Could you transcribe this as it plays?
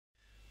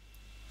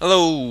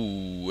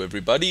Hello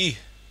everybody,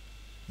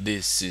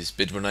 this is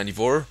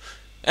Bit194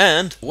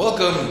 and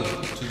Welcome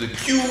to the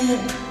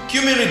Cube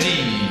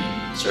Community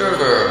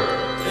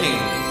Server thing.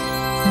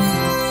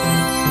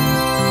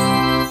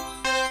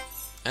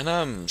 and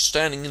I'm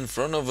standing in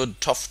front of a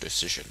tough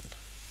decision.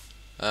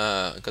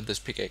 I got this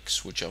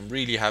pickaxe which I'm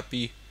really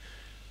happy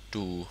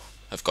to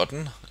have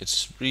gotten.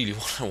 It's really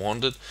what I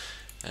wanted,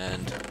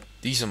 and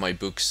these are my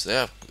books.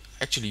 They're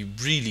actually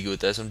really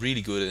good. There's some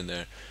really good in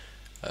there.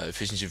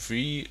 Efficiency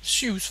 3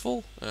 is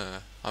useful.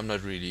 I'm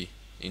not really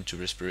into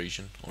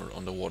respiration or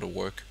underwater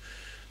work.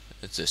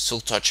 It's a Soul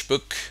Touch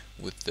book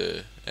with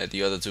the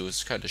other two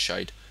is kind of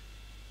shite.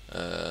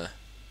 But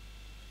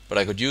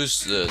I could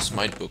use the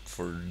Smite book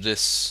for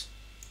this,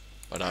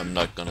 but I'm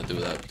not gonna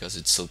do that because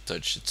it's Silk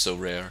Touch. It's so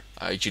rare.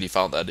 I actually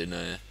found that in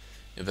a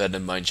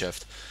abandoned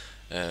mineshaft.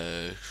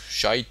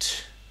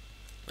 Shite.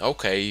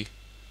 Okay,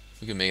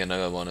 we can make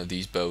another one of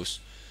these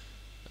bows.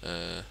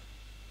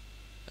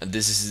 And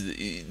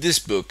this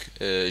book.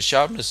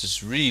 Sharpness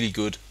is really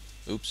good.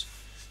 Oops.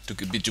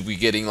 To be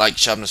getting like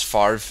sharpness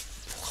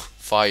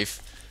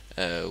 5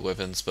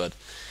 weapons, but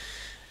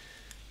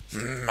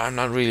I'm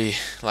not really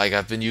like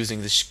I've been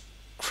using this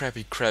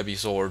crappy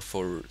sword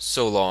for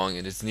so long,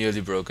 and it's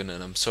nearly broken,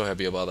 and I'm so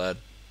happy about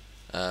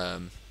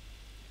that.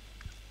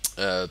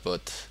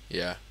 But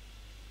yeah,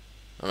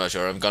 I'm not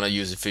sure. I'm gonna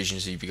use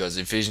efficiency because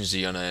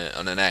efficiency on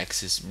an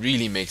axe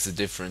really makes a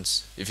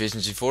difference.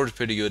 Efficiency 4 is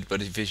pretty good,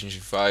 but efficiency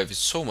 5 is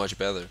so much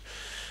better.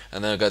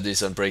 And then I got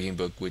this unbreaking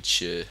book,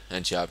 which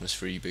and sharpness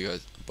 3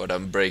 but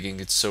unbreaking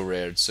it's so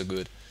rare, it's so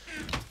good.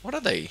 What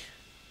are they?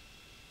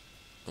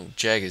 Oh,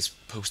 Jag is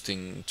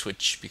posting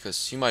Twitch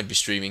because he might be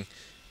streaming.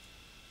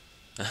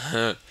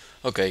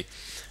 Okay,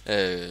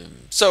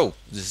 so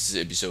this is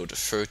episode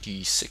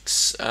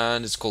 36,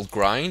 and it's called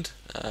Grind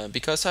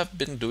because I've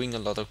been doing a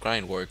lot of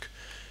grind work.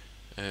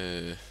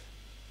 Yeah,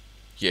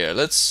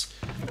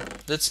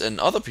 and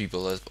other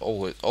people have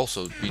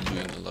also been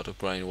doing a lot of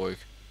grind work.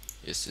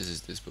 Yes, this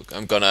is this book.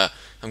 I'm gonna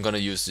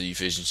use the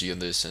efficiency on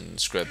this and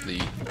scrap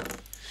the.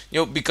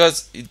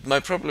 Because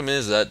my problem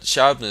is that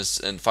sharpness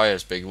and fire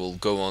aspect will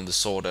go on the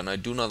sword, and I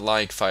do not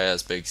like fire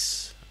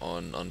aspects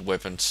on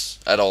weapons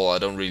at all. I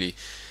don't really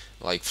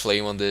like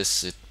flame on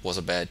this. It was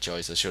a bad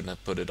choice. I shouldn't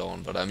have put it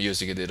on, but I'm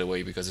using it either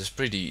way because it's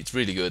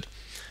really good.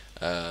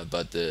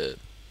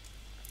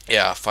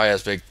 Yeah, fire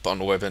aspect on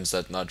weapons,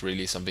 that's not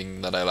really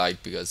something that I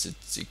like because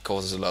it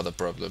causes a lot of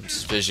problems,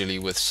 especially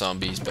with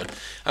zombies. But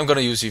I'm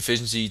gonna use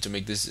efficiency to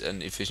make this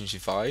an efficiency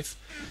 5.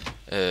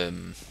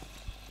 There's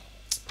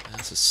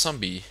a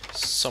zombie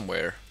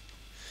somewhere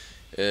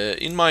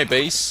in my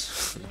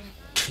base.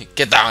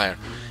 Get down here.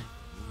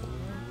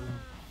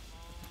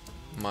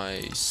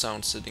 My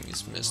sound setting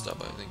is messed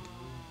up, I think.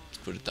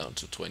 Let's put it down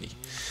to 20.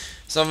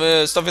 Some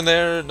stuff in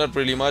there, not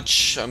really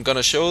much. I'm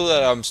gonna show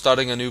that I'm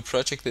starting a new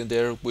project in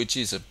there, which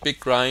is a big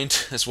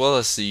grind, as well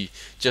as the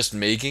just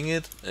making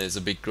it is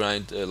a big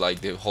grind,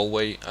 like the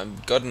hallway.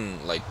 I've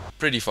gotten like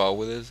pretty far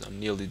with it. I'm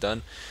nearly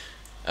done.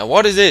 And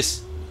what is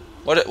this?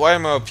 Why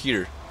am I up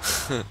here?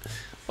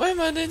 Why am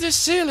I in this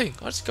ceiling?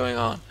 What's going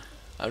on?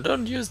 I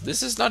don't use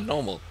this. Is not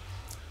normal.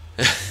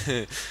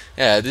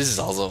 Yeah, this is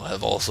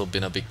have also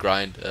been a big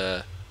grind.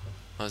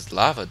 Was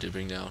lava to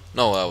bring down?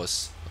 No, I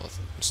was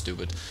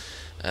stupid.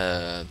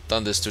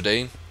 Done this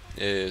today.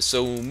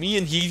 So me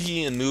and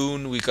Heathy and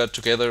Moon, we got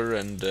together,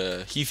 and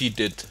Heathy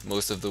did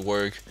most of the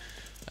work.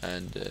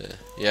 And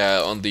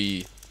yeah, on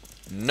the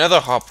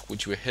Nether hub,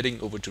 which we're heading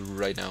over to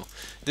right now.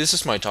 This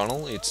is my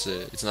tunnel. It's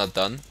not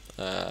done,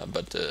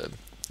 but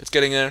it's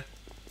getting there.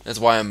 That's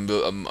why I'm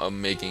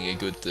making a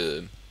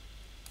good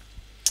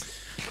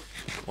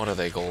what are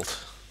they called?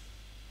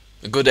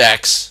 A good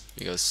axe,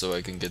 because so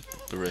I can get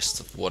the rest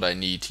of what I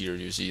need here.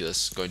 You see,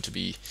 there's going to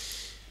be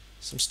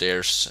some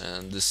stairs,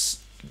 and this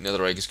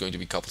netherrack is going to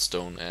be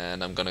cobblestone,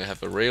 and I'm gonna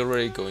have a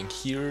railway going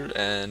here,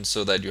 and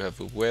so that you have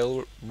a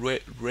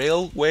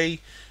railway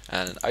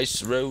and an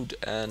ice road,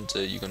 and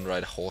you can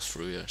ride a horse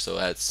through here. So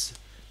that's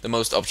the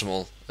most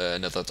optimal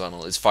nether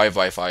tunnel. It's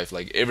 5x5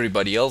 like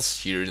everybody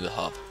else here in the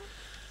hub.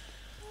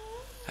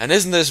 And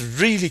isn't this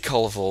really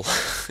colorful?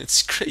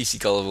 It's crazy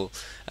colorful.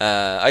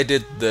 I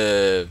did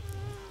the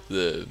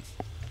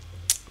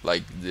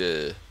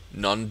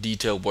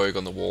non-detailed work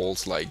on the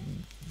walls, like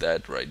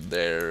that right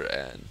there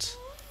and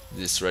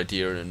this right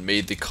here, and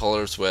made the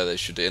colors where they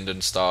should end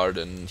and start,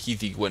 and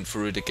Heathy went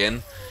through it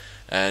again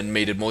and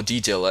made it more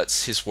detailed.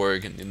 That's his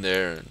work in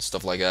there and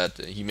stuff like that.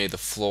 He made the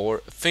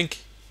floor. I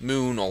think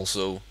Moon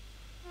also,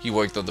 he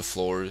worked on the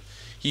floor.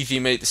 Heathy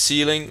made the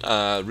ceiling.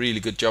 Really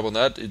good job on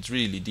that. It's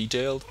really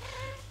detailed.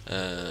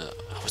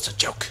 It was a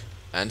joke.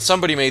 And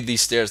somebody made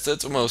these stairs.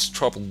 That's the most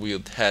trouble we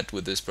had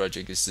with this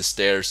project, is the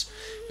stairs,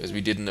 because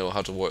we didn't know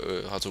how to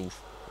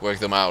work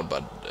them out.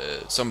 But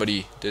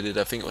somebody did it.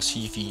 I think it was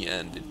Heathy,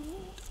 and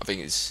I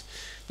think this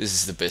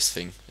is the best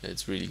thing.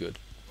 It's really good.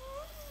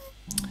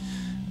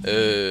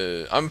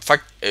 I'm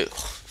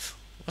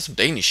what's some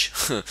Danish?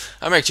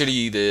 I'm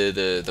actually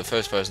the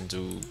first person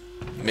to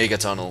make a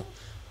tunnel.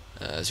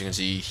 As you can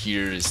see,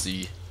 here is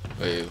the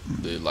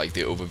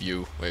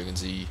overview where you can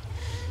see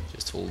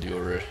Just hold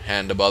your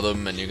hand above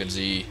them, and you can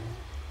see.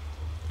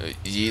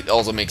 It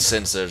also makes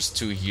sense. There's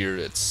two here.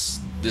 It's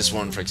this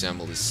one, for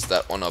example, is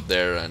that one up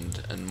there,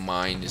 and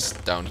mine is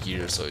down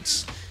here. So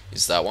it's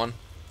that one.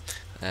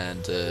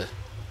 And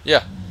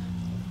yeah,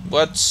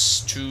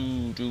 what's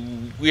to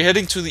do? We're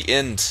heading to the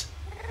end.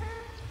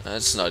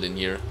 That's not in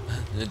here.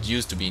 It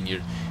used to be in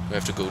here. We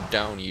have to go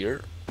down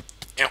here.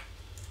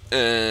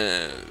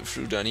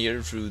 Through down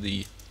here, through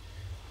the...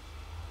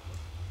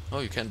 Oh,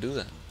 you can't do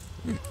that.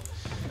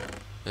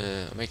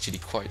 I'm actually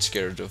quite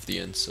scared of the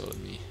end, so let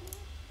me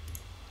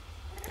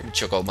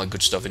chuck all my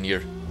good stuff in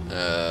here.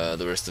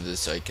 The rest of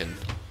this I can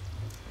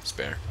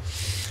spare.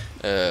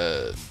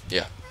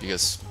 Yeah,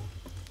 because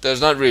there's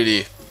not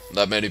really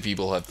that many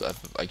people have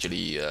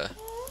actually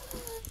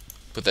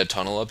put that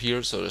tunnel up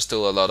here, so there's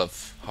still a lot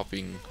of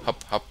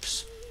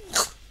hops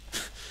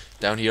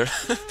down here.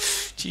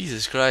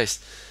 Jesus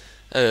Christ.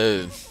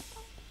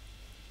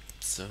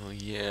 So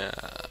yeah,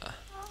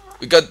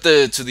 we got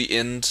to the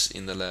end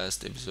in the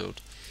last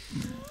episode,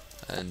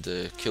 and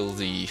killed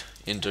the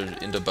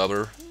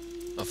interbubber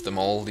of them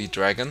all, the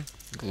dragon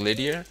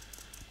Glidier,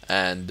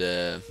 and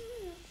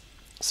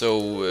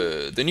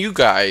so the new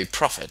guy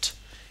Prophet,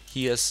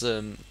 he has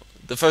the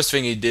first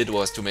thing he did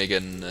was to make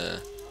a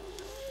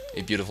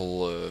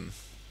beautiful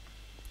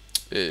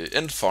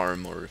end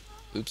farm, or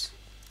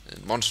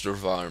monster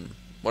farm.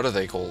 What are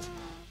they called?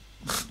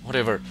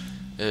 Whatever.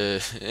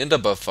 Ender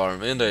buff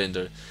farm,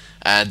 ender,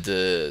 and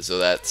so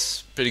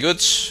that's pretty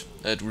good.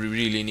 We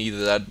really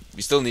needed that.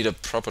 We still need a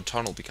proper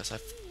tunnel because I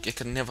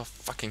can never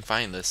fucking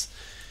find this.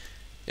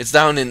 It's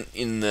down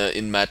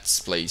in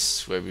Matt's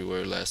place where we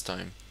were last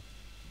time.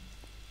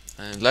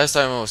 And last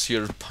time I was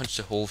here, punched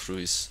a hole through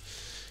his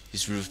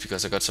roof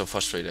because I got so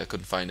frustrated I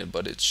couldn't find it.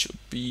 But it should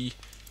be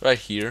right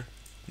here.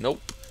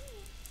 Nope,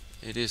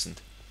 it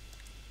isn't.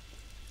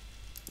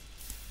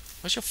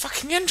 Where's your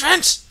fucking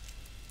entrance?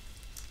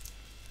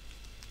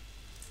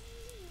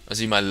 I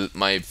see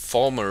my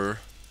former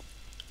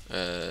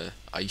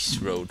ice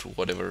road,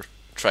 whatever,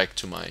 track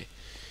to my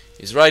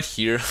is right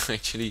here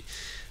actually,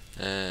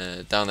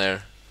 down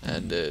there,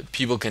 and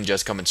people can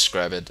just come and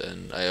scrap it,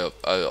 and I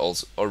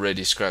also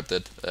already scrapped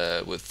it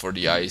for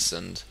the ice,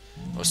 and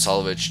or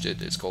salvaged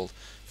it, it's called,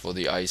 for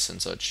the ice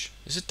and such.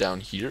 Is it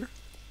down here?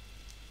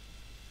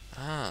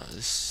 Ah,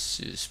 this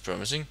is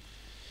promising.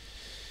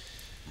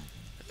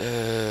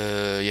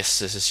 Yes,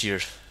 this is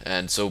here,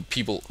 and so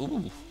people.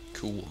 Ooh,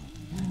 cool.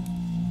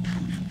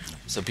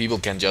 So people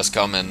can just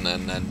come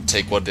and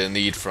take what they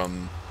need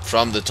from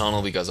the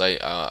tunnel, because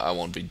I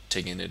won't be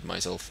taking it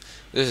myself.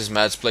 This is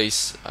Matt's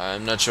place.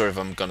 I'm not sure if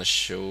I'm gonna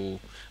show.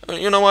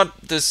 You know what?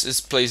 This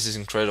place is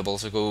incredible.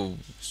 So go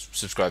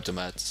subscribe to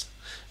Matt's,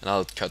 and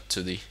I'll cut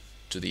to the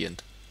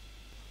end.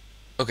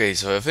 Okay,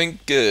 so I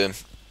think the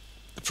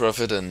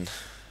Prophet and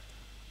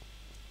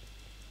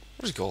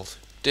what is it called?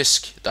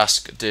 Disc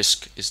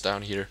is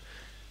down here.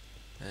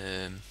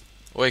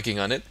 Working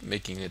on it,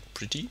 making it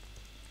pretty.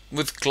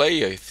 With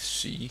clay, I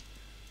see.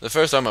 The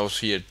first time I was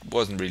here, it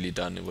wasn't really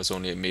done. It was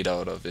only made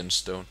out of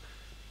stone.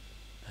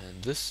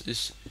 And this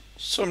is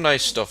some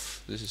nice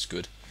stuff. This is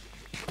good.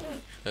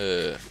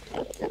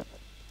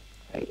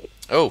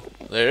 Oh,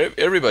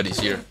 everybody's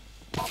here.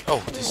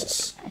 Oh,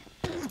 this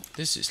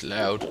is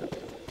loud.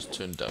 Let's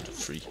turn it down to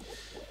 3.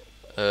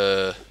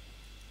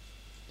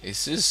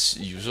 Is this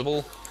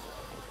usable?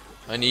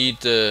 I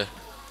need an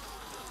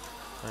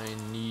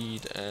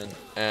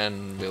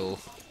anvil.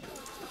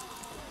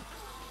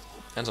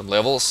 And some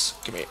levels.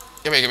 Give me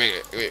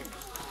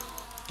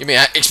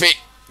XP.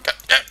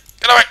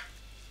 Get away.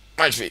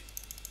 My XP.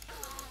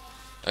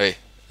 Okay.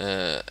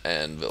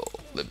 Anvil.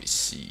 Let me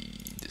see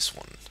this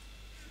one.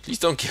 Please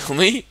don't kill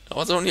me. I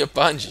was only a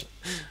punch.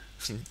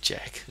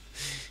 Jack.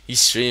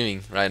 He's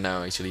streaming right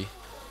now, actually.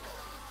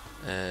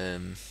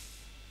 Where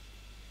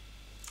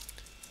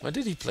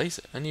did he place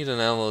it? I need an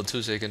animal,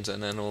 2 seconds,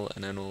 an animal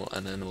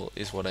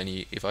is what I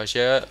need. If I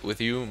share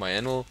with you my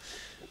animal,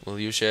 will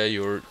you share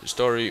your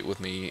story with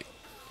me?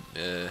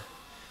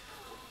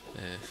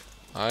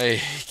 I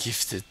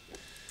gifted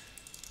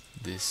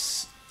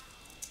this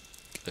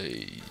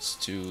place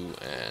to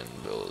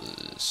Anvil,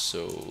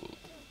 so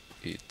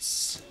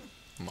it's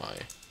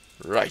my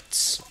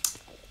rights.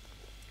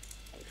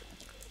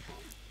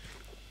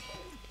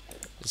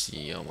 Let's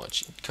see how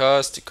much it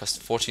cost. It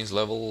cost 14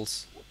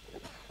 levels.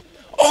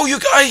 Oh, you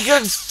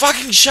got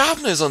fucking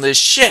sharpness on this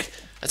shit.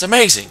 That's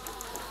amazing.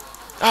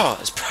 Oh,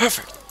 that's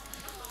perfect.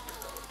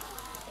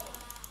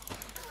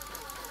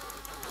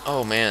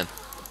 Oh man.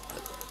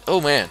 Oh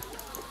man.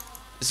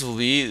 This will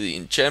be the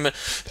enchantment.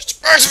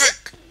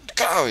 Specific.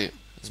 Oh,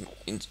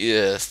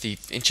 the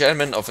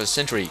enchantment of a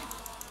century.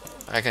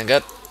 I can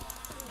get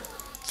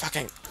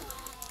fucking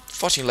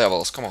 14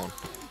 levels. Come on.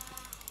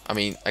 I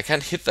mean, I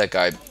can't hit that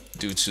guy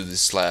due to the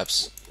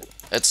slabs.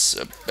 That's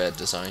a bad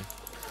design,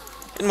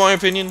 in my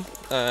opinion.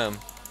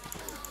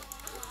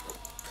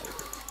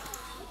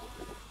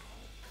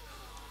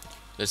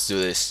 Let's do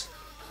this.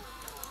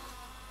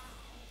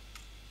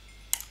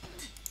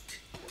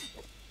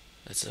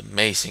 That's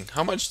amazing.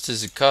 How much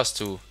does it cost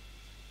to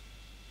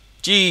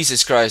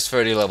Jesus Christ,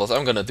 30 levels.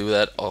 I'm gonna do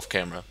that off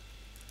camera.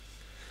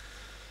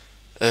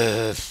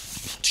 Can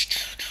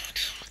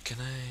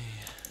I...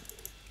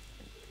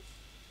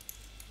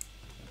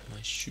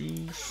 My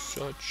shoes,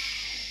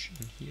 such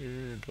in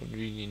here. Don't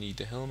really need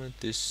the helmet.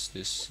 This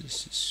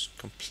is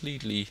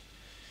completely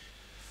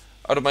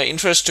out of my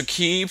interest to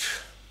keep.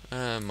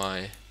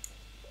 My...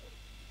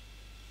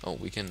 Oh,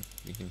 we can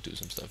do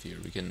some stuff here.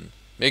 We can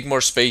make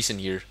more space in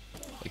here.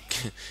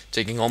 Like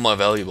taking all my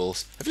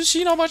valuables. Have you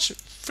seen how much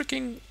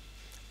freaking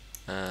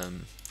how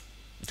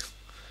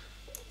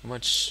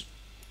much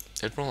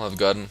headroll I've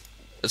gotten?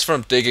 It's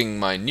from digging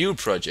my new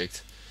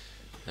project,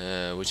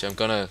 which I'm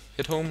gonna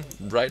hit home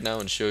right now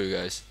and show you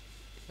guys,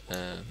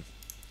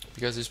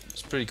 because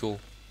it's pretty cool.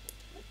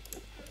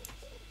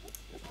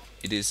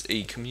 It is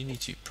a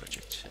community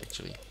project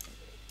actually.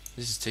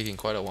 This is taking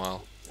quite a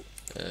while.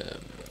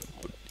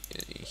 Put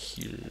in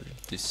here,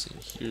 this in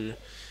here.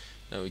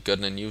 Now we got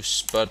a new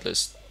spot.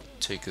 Let's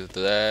take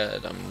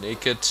that. I'm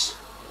naked.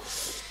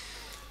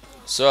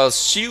 So I'll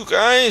see you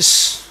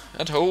guys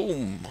at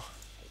home.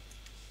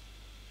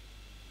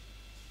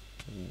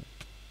 Ooh,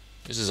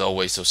 this is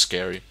always so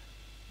scary.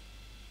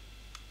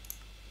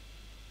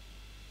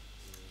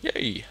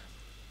 Yay!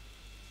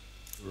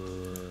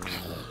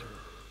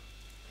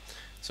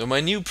 So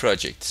my new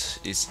project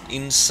is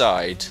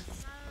inside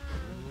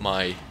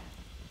my,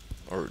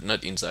 or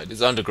not inside,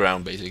 it's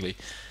underground basically.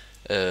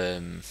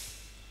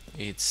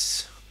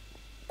 It's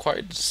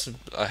quite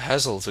a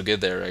hassle to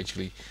get there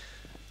actually.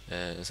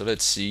 So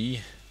let's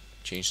see.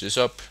 Change this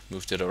up,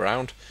 moved it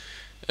around.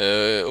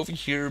 Over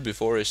here,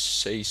 before I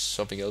say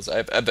something else,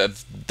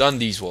 I've done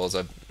these walls.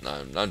 I've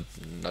not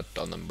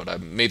done them, but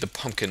I've made the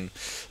pumpkin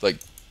like.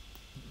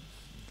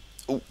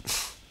 Oh,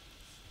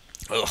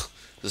 ugh,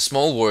 the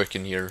small work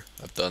in here.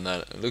 I've done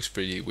that. It looks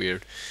pretty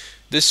weird.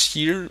 This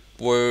here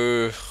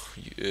were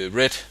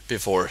red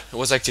before. It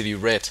was actually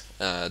red,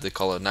 the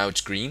color. Now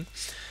it's green.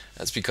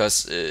 That's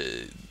because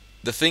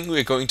the thing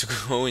we're going to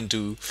go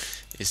into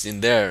is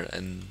in there,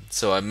 and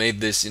so I made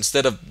this,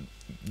 instead of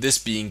this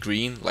being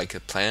green like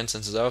plants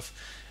and stuff,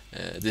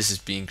 this is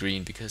being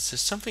green because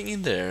there's something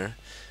in there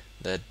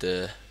that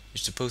is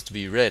supposed to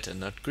be red and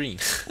not green.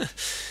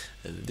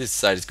 This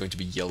side is going to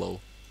be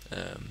yellow.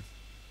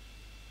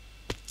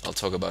 I'll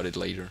talk about it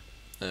later.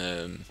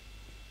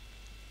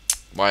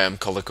 Why I'm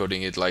color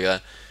coding it like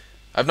that.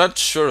 I'm not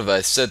sure if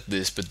I said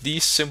this, but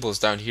these symbols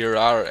down here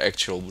are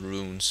actual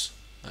runes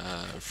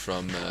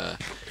from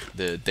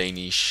the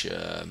Danish,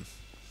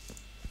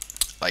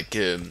 like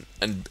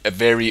and a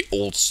very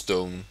old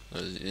stone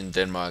in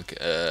Denmark.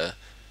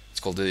 It's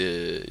called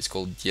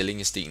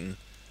Jellingestenen,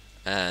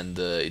 and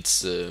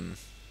it's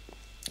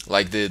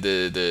like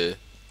the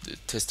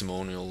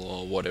testimonial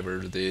or whatever,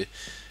 the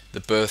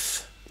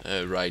birth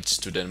rights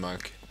to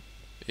Denmark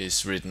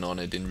is written on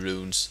it in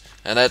runes,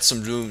 and that's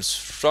some runes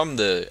from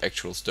the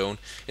actual stone.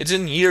 It's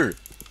in here.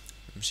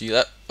 See,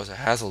 that was a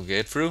hassle to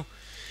get through.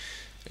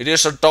 It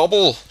is a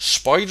double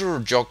spider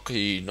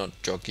jockey,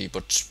 not jockey,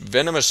 but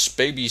venomous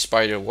baby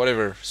spider,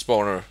 whatever,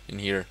 spawner in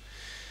here,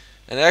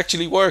 and it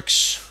actually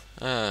works.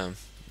 Not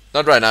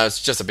right now.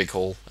 It's just a big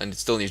hole, and it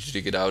still needs to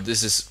dig it out.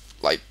 This is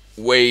like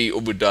way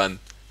overdone.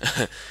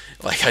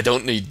 Like, I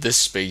don't need this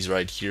space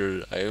right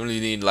here. I only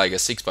need like a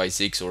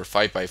 6x6 or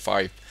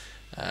 5x5.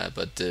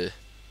 But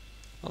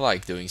I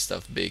like doing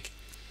stuff big,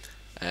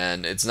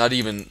 and it's not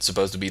even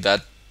supposed to be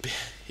that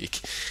big.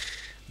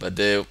 But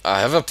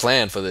I have a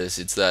plan for this.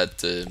 It's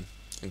that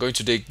I'm going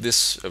to dig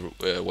this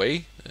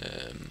away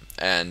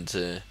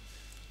and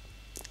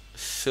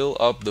fill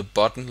up the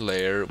bottom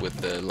layer with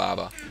the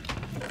lava.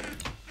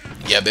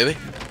 Yeah, baby.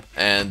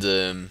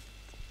 And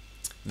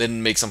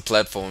then make some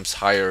platforms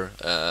higher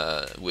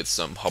with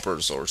some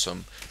hoppers or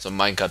some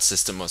minecart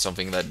system or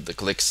something that the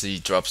Galaxy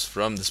drops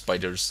from the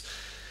spiders.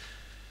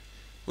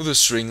 With a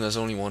string, there's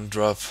only one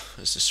drop.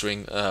 It's the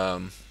string,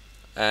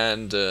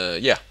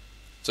 yeah.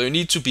 So you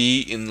need to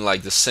be in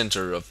like the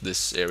center of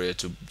this area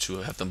to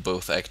have them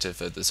both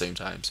active at the same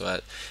time. So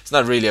it's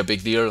not really a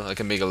big deal. I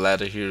can make a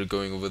ladder here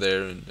going over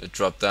there and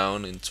drop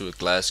down into a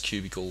glass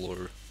cubicle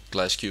or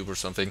glass cube or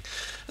something.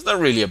 It's not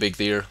really a big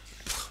deal.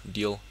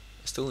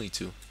 I still need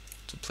to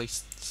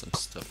place some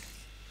stuff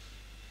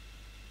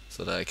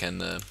so that I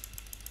can.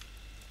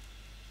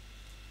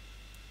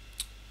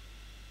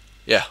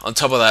 Yeah, on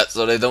top of that,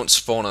 so they don't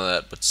spawn on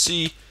that. But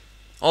see,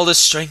 all this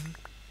string.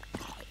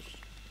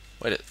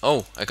 Wait,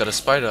 oh, I got a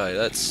spider eye.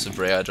 That's a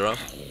rare drop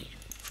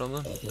from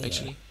them,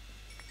 actually.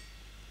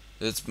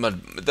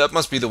 That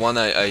must be the one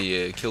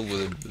I killed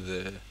with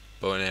the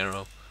bow and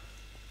arrow.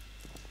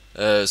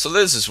 So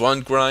this is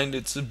one grind.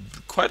 It's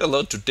quite a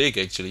lot to dig,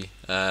 actually.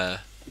 But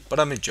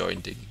I'm enjoying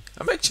digging.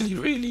 I'm actually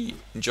really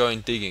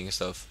enjoying digging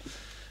stuff.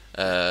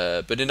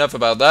 But enough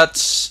about that.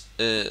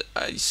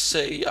 I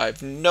say I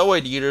have no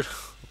idea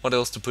what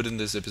else to put in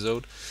this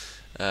episode.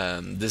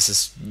 This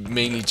has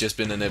mainly just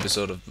been an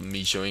episode of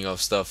me showing off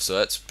stuff, so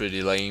that's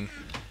pretty lame.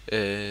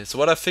 So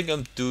what I think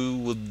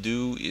will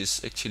do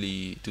is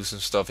actually do some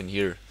stuff in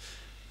here.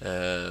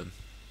 So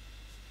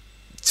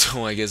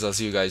I guess I'll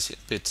see you guys in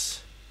a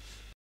bit.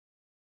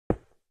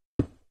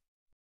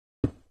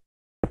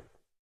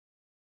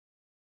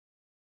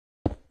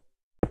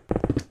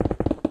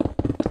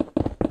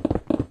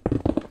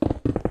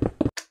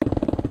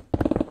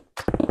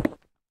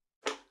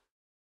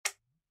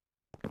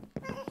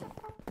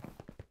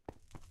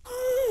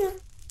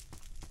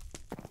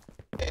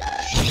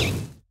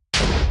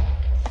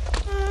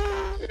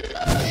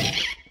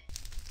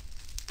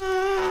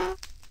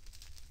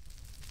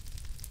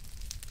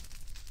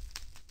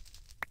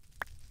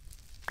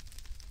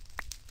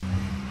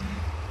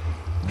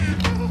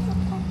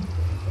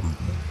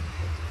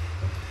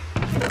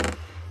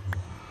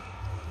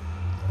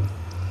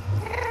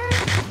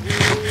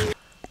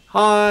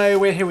 Hi,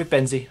 we're here with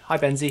Benzie. Hi,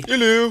 Benzie.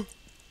 Hello.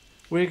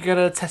 We're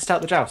gonna test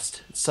out the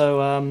joust. So, do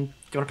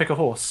you want to pick a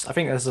horse? I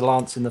think there's a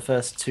lance in the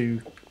first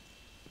two.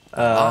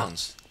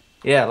 Lance.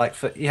 Yeah, like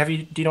for do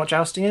you know what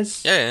jousting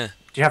is? Yeah, yeah.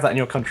 Do you have that in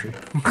your country?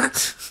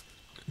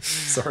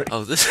 Sorry,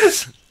 Oh, this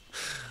is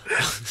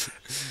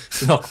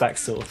it's a knockback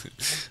sword.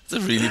 it's a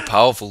really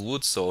powerful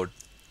wood sword.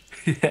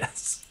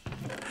 Yes.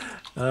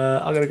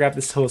 I'm gonna grab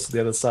this horse on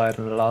the other side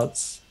and a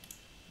lance.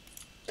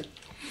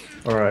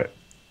 All right.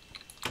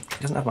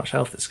 He doesn't have much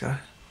health, this guy.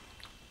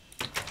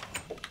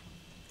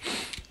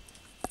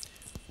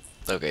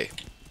 Okay.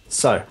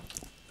 So,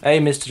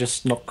 aim is to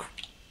just knock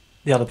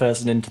the other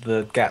person into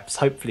the gaps.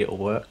 Hopefully, it'll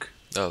work.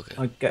 Okay.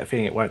 I get a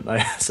feeling it won't though.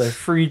 So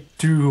 3,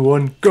 2,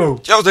 1, go!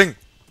 Jousting!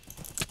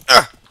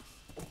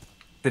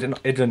 It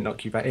didn't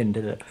knock you back in,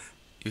 did it?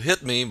 You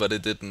hit me, but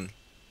it didn't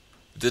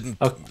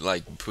Oh.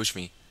 like push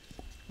me.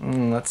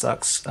 That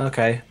sucks.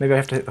 Okay, maybe I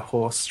have to hit the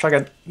horse. Try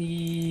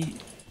again.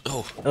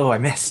 Oh. Oh, I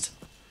missed.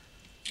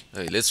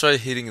 Okay, let's try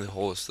hitting the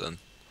horse then.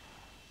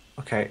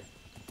 Okay.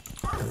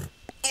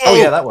 Oh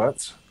yeah, that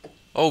worked.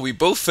 Oh, we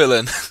both fell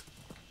in.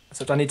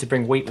 Except I need to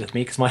bring wheat with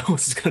me because my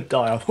horse is gonna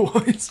die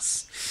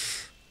otherwise.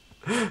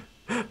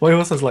 My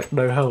horse has like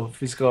no health.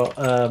 He's got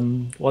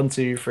 1,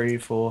 2, 3,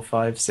 4,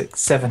 5, 6,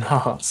 7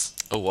 hearts.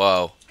 Oh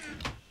wow.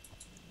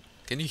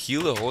 Can you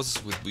heal the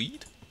horses with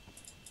weed?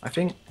 I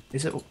think,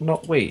 is it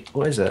not wheat?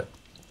 What is it?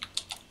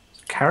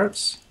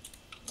 Carrots?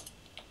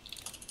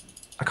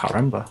 I can't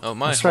remember. Oh,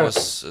 my I swear-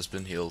 horse has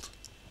been healed.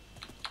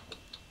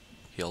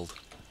 Healed.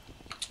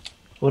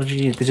 What did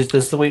you use?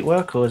 Does the wheat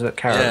work or is it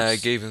carrots? Yeah, I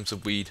gave him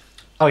some weed.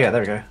 Oh yeah,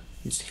 there we go.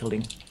 He's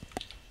healing.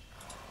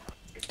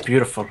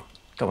 Beautiful.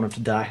 Don't want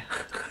him to die.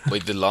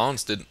 Wait, the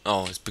lance didn't.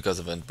 Oh, it's because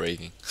of end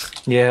breaking.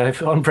 Yeah,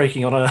 if I'm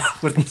breaking on a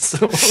wooden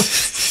sword.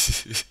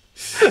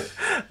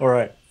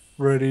 Alright,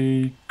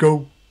 ready,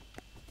 go.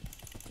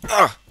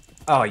 Ah,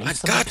 Oh, you I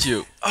got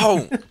you.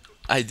 Oh,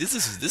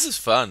 this is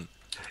fun.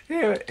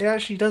 Yeah, it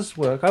actually does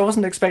work. I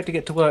wasn't expecting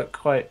it to work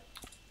quite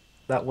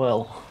that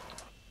well.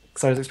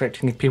 Because I was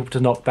expecting people to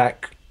knock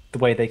back the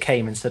way they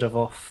came instead of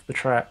off the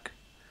track.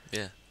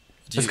 Yeah.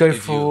 Let's go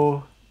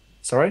for...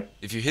 Sorry?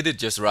 If you hit it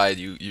just right,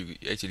 you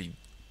actually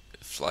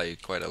fly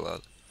quite a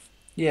lot.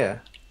 Yeah.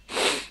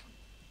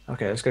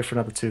 Okay, let's go for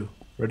another 2.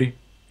 Ready?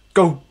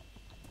 Go!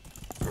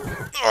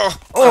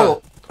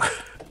 Oh!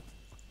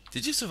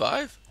 Did you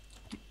survive?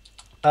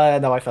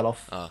 No, I fell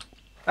off. Ah.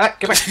 Ah,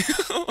 get back!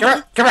 Get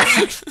back! Get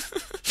back!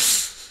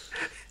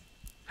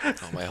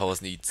 Oh, my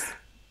horse needs.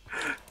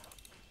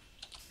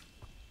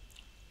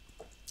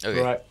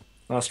 Okay. Right,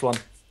 last one.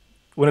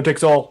 Winner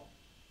takes all.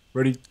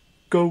 Ready?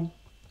 Go!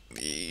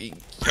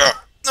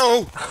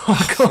 No! Oh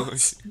my god!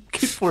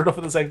 Keep falling off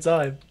at the same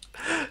time.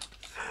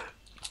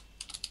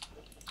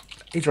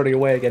 He's running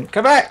away again.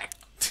 Come back!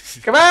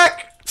 Come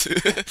back!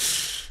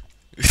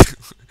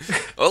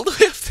 All the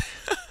way up there.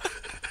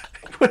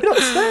 We're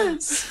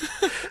upstairs.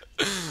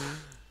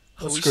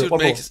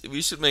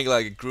 We should make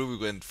like a group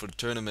event for the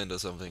tournament or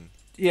something.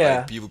 Yeah.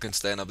 Like, people can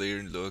stand up there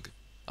and look.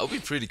 That would be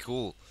pretty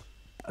cool.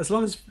 As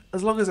long as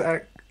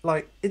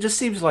it just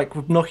seems like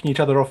we're knocking each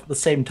other off at the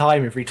same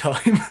time every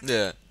time.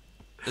 Yeah.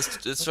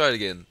 Let's try it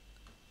again.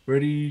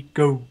 Ready,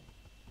 go.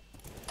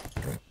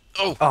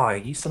 Oh. Oh,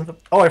 you son of a...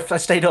 Oh, I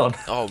stayed on.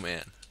 Oh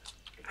man.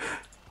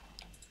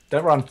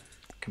 Don't run.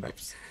 Come back.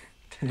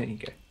 There you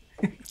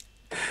go.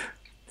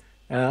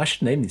 I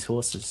should name these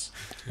horses.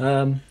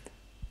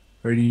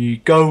 Ready,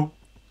 go.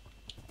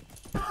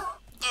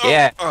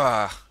 Yeah.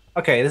 Ah.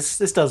 Okay, this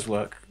does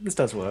work. This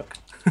does work.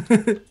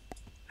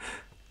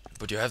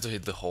 But you have to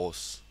hit the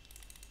horse.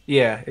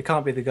 Yeah, it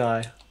can't be the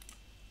guy.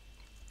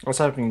 I was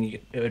hoping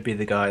it would be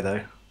the guy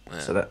though, Yeah.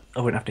 so that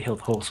I wouldn't have to heal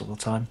the horse all the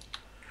time.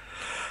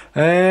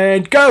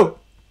 And go!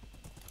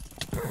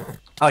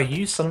 Oh,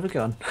 you son of a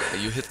gun.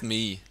 You hit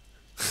me.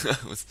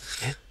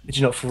 Did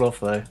you not fall off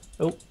though?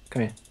 Oh,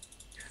 come here.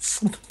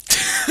 Son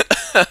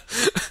of-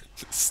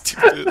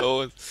 Stupid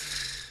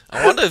horse.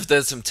 I wonder if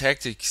there's some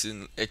tactics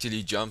in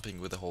actually jumping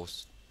with the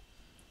horse.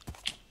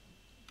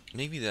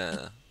 Maybe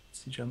there.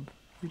 Does he jump?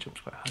 He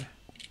jumps quite high.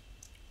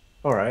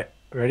 Alright,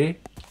 ready?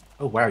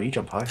 Oh wow, you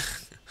jump high.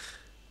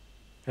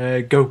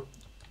 Go.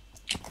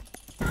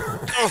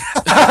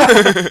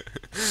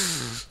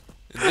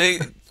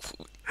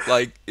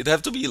 It'd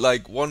have to be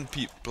like one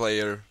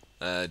player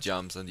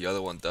jumps and the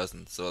other one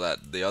doesn't, so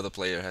that the other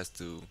player has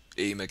to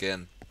aim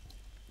again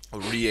or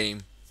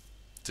re-aim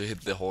to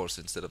hit the horse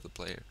instead of the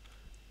player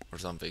or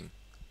something.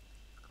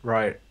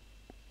 Right.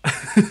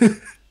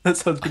 That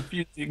sounds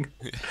confusing.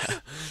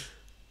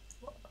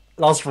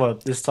 Last one,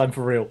 this time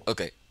for real.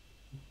 Okay.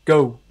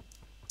 Go.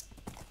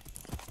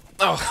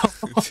 Oh.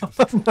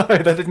 No,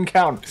 that didn't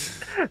count.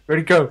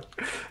 Ready, go.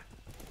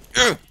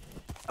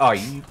 Oh,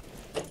 you...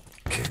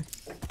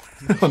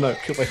 Oh no,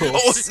 kill my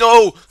horse.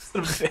 Oh no!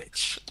 Son of a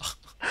bitch.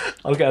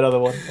 I'll get another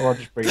one, or I'll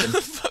just breed him.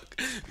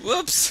 Fuck.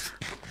 Whoops.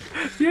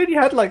 You only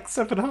had like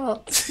 7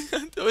 hearts.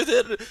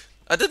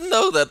 I didn't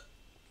know that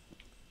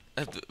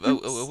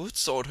a wood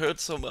sword hurt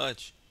so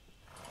much.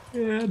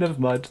 Yeah, never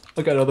mind.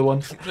 I'll get another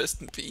one.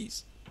 Rest in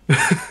peace.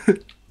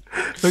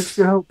 Thanks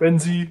for your help,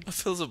 Benzi. I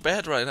feel so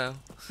bad right now.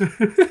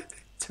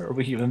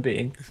 Terrible human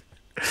being.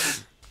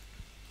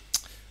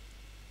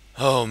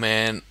 Oh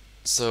man.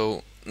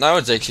 So now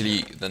it's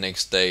actually the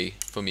next day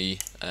for me,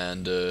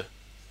 and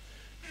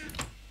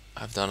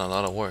I've done a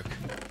lot of work.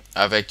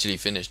 I've actually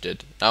finished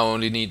it. Now I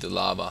only need the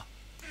lava,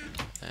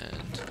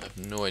 and I have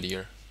no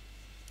idea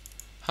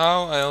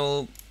how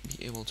I'll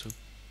be able to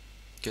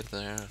get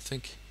there. I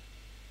think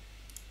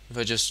if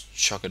I just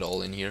chuck it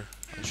all in here,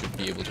 I should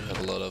be able to have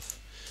a lot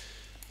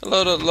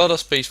of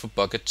space for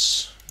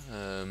buckets.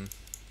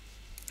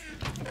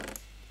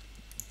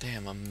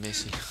 Damn, I'm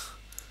messy.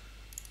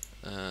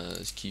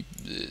 Let's keep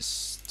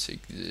this.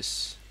 Take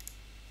this.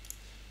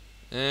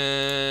 And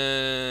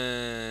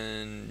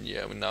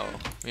yeah,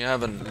 we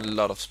have a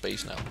lot of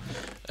space now.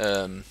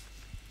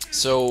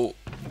 So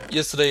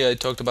yesterday I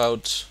talked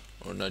about,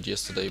 or not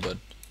yesterday, but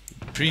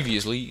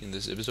previously in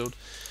this episode,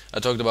 I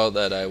talked about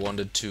that I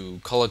wanted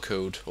to color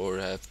code or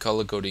have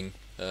color coding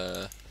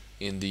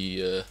in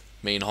the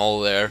main hall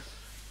there,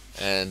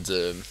 and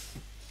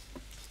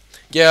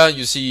yeah,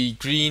 you see,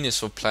 green is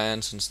for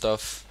plants and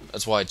stuff.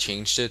 That's why I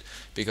changed it,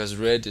 because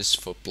red is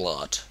for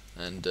blood,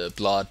 and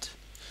blood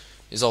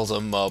is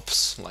also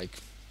mobs, like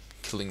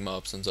killing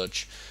mobs and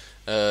such.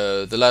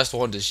 The last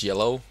one is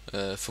yellow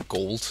for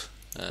gold,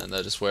 and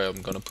that is where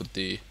I'm gonna put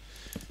the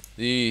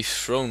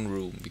throne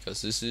room,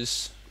 because this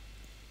is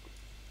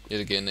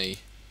yet again a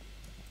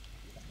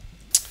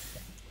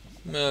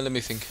let me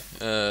think,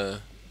 a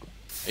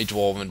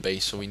dwarven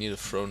base, so we need a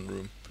throne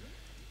room.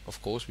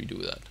 Of course we do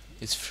that.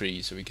 It's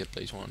free, so we can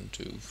place 1,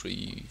 2,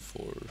 3,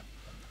 4.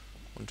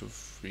 1, 2,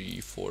 3,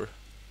 4.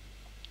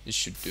 This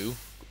should do.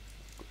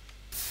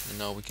 And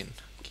now we can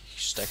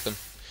stack them,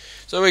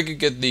 so we can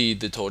get the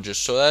torches.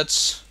 So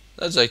that's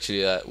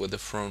actually that with the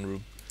throne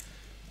room.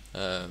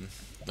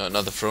 No,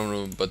 not the throne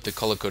room, but the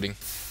color coding.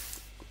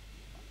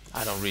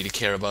 I don't really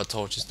care about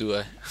torches, do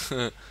I?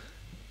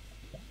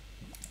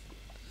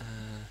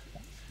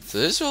 So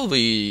this will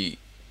be.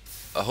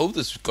 I hope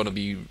this is gonna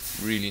be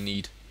really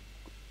neat.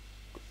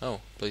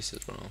 Oh, place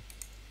it wrong.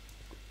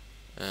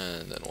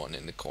 And then one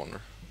in the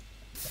corner.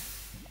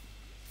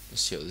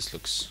 Let's see how this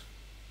looks.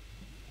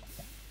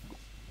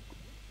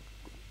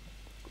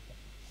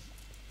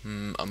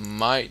 I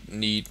might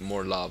need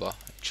more lava,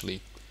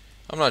 actually.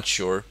 I'm not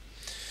sure.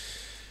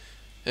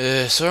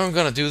 So I'm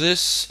gonna do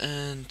this,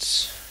 and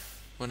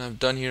when I'm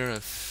done here, I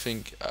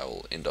think I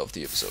will end off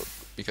the episode,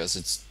 because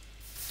it's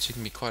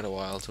taken me quite a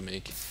while to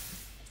make.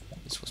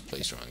 This was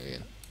placed wrong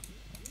again.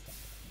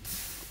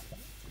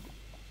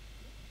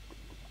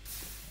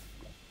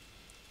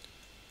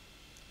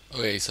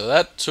 Okay, so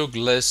that took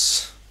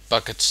less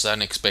buckets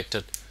than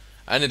expected,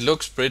 and it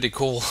looks pretty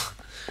cool.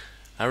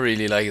 I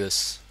really like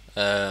this.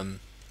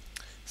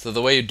 So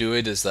the way you do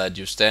it is that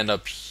you stand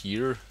up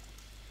here.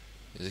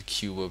 There's a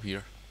cube up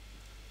here.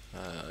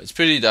 It's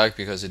pretty dark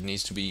because it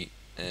needs to be,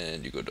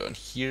 and you go down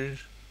here,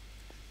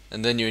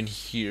 and then you're in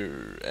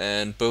here,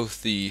 and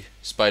both the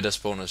spider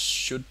spawners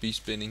should be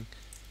spinning.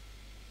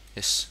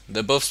 Yes,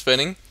 they're both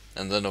spinning,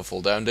 and then I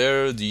fall down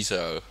there. These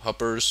are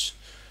hoppers.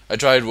 I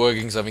tried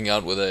working something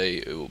out with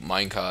a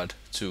minecart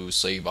to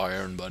save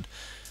iron, but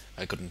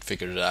I couldn't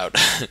figure it out.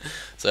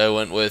 So I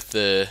went with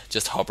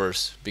just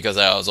hoppers, because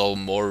I was all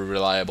more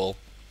reliable.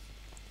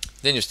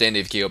 Then you stand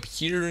AFK up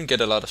here and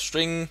get a lot of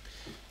string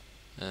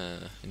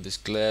in this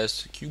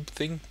glass cube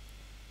thing.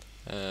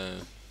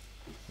 Let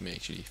me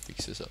actually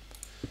fix this up.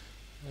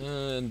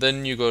 And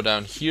then you go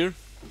down here.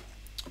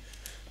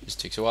 This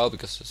takes a while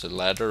because it's a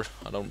ladder.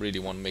 I don't really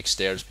want to make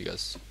stairs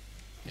because,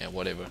 yeah,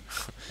 whatever.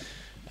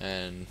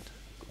 And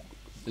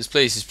this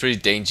place is pretty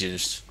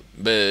dangerous,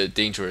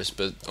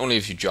 but only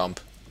if you jump.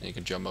 You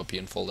can jump up here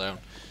and fall down.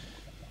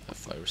 I have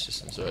fire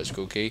resistance, so that's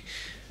okay.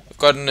 I've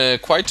gotten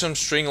quite some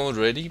string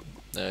already.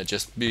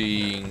 Just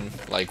being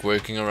like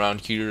working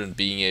around here and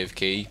being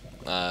AFK.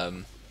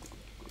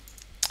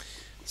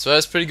 So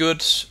that's pretty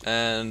good.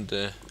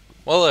 And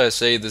well, I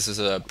say this is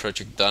a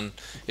project done.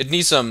 It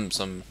needs some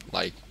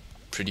like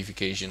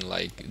prettification,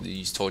 like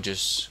these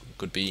torches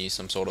could be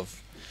some sort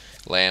of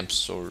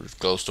lamps or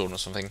glowstone or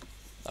something.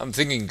 I'm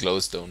thinking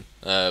glowstone,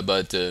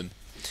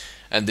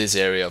 and this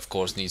area of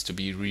course needs to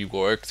be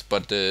reworked,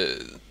 but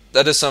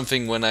that is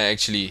something when I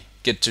actually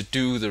get to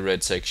do the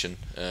red section,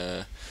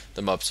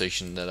 the mob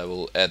section, that I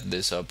will add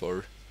this up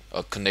or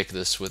connect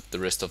this with the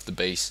rest of the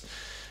base.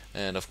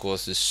 And of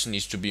course this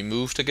needs to be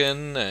moved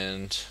again,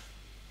 and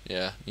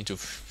yeah, need to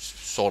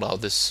sort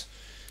out this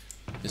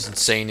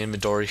insane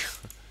inventory.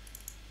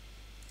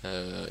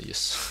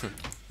 Yes.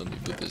 Let me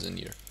put this in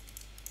here.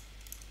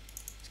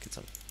 Let's get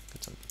some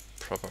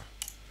proper.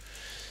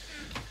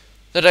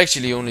 That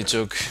actually only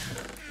took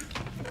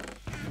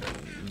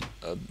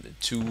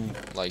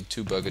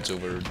two buckets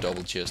over a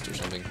double chest or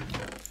something.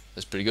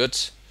 That's pretty good.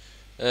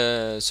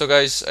 So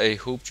guys, I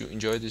hope you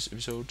enjoyed this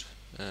episode.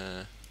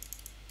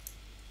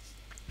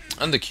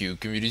 And the Q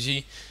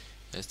community.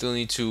 I still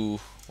need to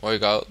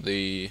work out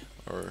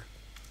or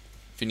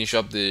finish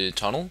up the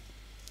tunnel.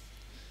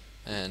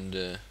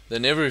 And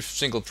then every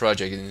single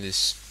project in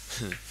this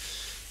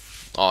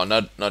Oh,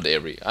 not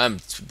every. I'm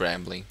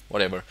rambling.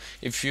 Whatever.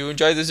 If you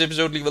enjoyed this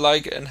episode, leave a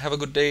like and have a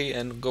good day.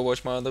 And go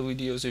watch my other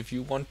videos if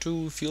you want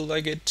to. Feel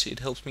like it. It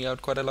helps me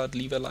out quite a lot.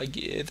 Leave a like.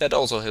 That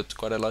also helps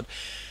quite a lot.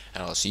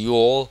 And I'll see you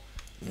all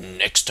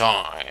next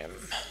time.